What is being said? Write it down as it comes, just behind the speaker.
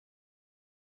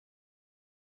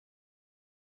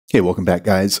Hey, welcome back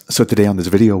guys. So today on this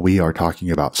video, we are talking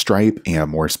about Stripe,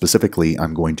 and more specifically,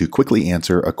 I'm going to quickly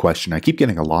answer a question I keep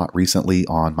getting a lot recently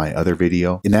on my other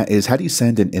video, and that is, how do you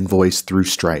send an invoice through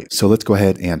Stripe? So let's go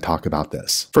ahead and talk about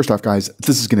this. First off guys,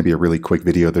 this is going to be a really quick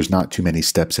video. There's not too many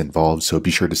steps involved, so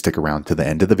be sure to stick around to the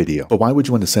end of the video. But why would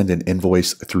you want to send an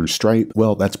invoice through Stripe?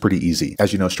 Well, that's pretty easy.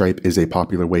 As you know, Stripe is a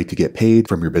popular way to get paid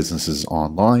from your businesses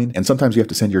online, and sometimes you have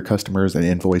to send your customers an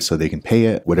invoice so they can pay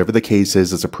it. Whatever the case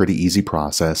is, it's a pretty easy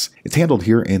process. It's handled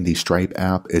here in the Stripe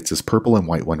app. It's this purple and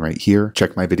white one right here.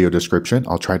 Check my video description.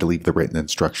 I'll try to leave the written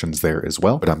instructions there as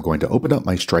well, but I'm going to open up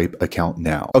my Stripe account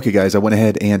now. Okay guys, I went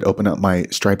ahead and opened up my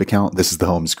Stripe account. This is the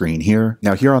home screen here.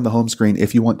 Now here on the home screen,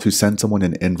 if you want to send someone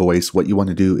an invoice, what you want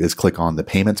to do is click on the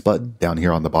payments button down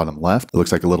here on the bottom left. It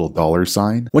looks like a little dollar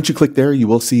sign. Once you click there, you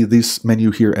will see this menu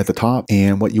here at the top.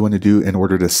 And what you want to do in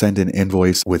order to send an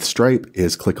invoice with Stripe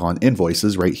is click on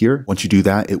invoices right here. Once you do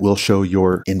that, it will show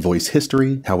your invoice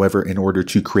history. However, in order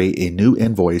to create a new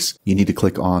invoice, you need to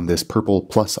click on this purple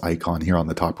plus icon here on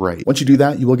the top right. Once you do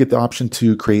that, you will get the option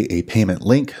to create a payment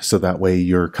link, so that way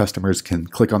your customers can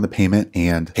click on the payment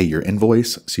and pay your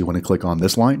invoice. So you want to click on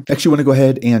this line. Next, you want to go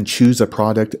ahead and choose a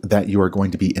product that you are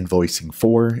going to be invoicing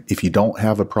for. If you don't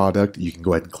have a product, you can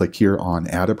go ahead and click here on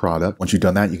add a product. Once you've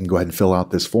done that, you can go ahead and fill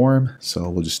out this form. So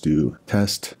we'll just do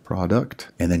test product,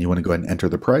 and then you want to go ahead and enter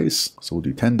the price. So we'll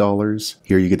do $10.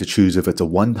 Here you get to choose if it's a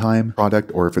one-time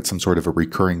product or if it's some sort of a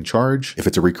recurring charge. If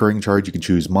it's a recurring charge, you can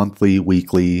choose monthly,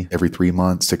 weekly, every 3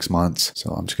 months, 6 months.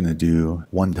 So I'm just going to do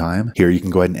one time. Here you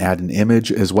can go ahead and add an image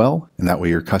as well, and that way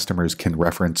your customers can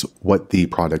reference what the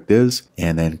product is,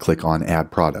 and then click on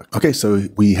add product. Okay, so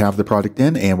we have the product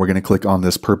in, and we're going to click on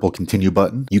this purple continue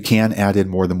button. You can add in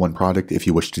more than one product if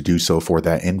you wish to do so for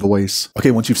that invoice.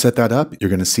 Okay, once you've set that up, you're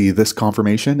going to see this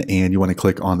confirmation, and you want to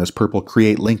click on this purple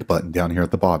create link button down here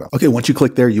at the bottom. Okay, once you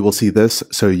click there, you will see this,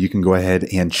 so you can go ahead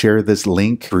and share this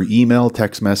link through email,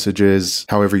 text messages,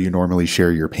 however you normally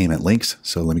share your payment links.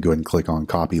 So let me go ahead and click on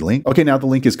copy link. Okay, now the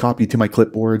link is copied to my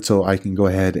clipboard, so I can go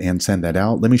ahead and send that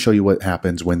out. Let me show you what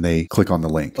happens when they click on the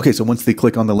link. Okay, so once they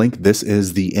click on the link, this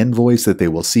is the invoice that they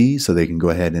will see, so they can go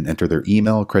ahead and enter their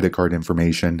email, credit card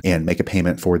information, and make a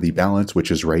payment for the balance,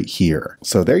 which is right here.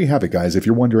 So there you have it, guys. If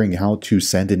you're wondering how to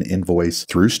send an invoice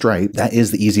through Stripe, that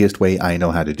is the easiest way I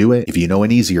know how to do it. If you know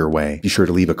an easier way, be sure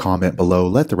to leave a comment below.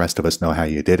 Let the rest of us know how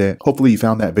you did it. Hopefully you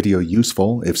found that video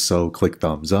useful. If so, click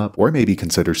thumbs up, or maybe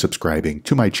consider subscribing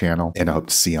to my channel, and I hope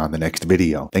to see you on the next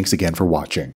video. Thanks again for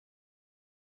watching.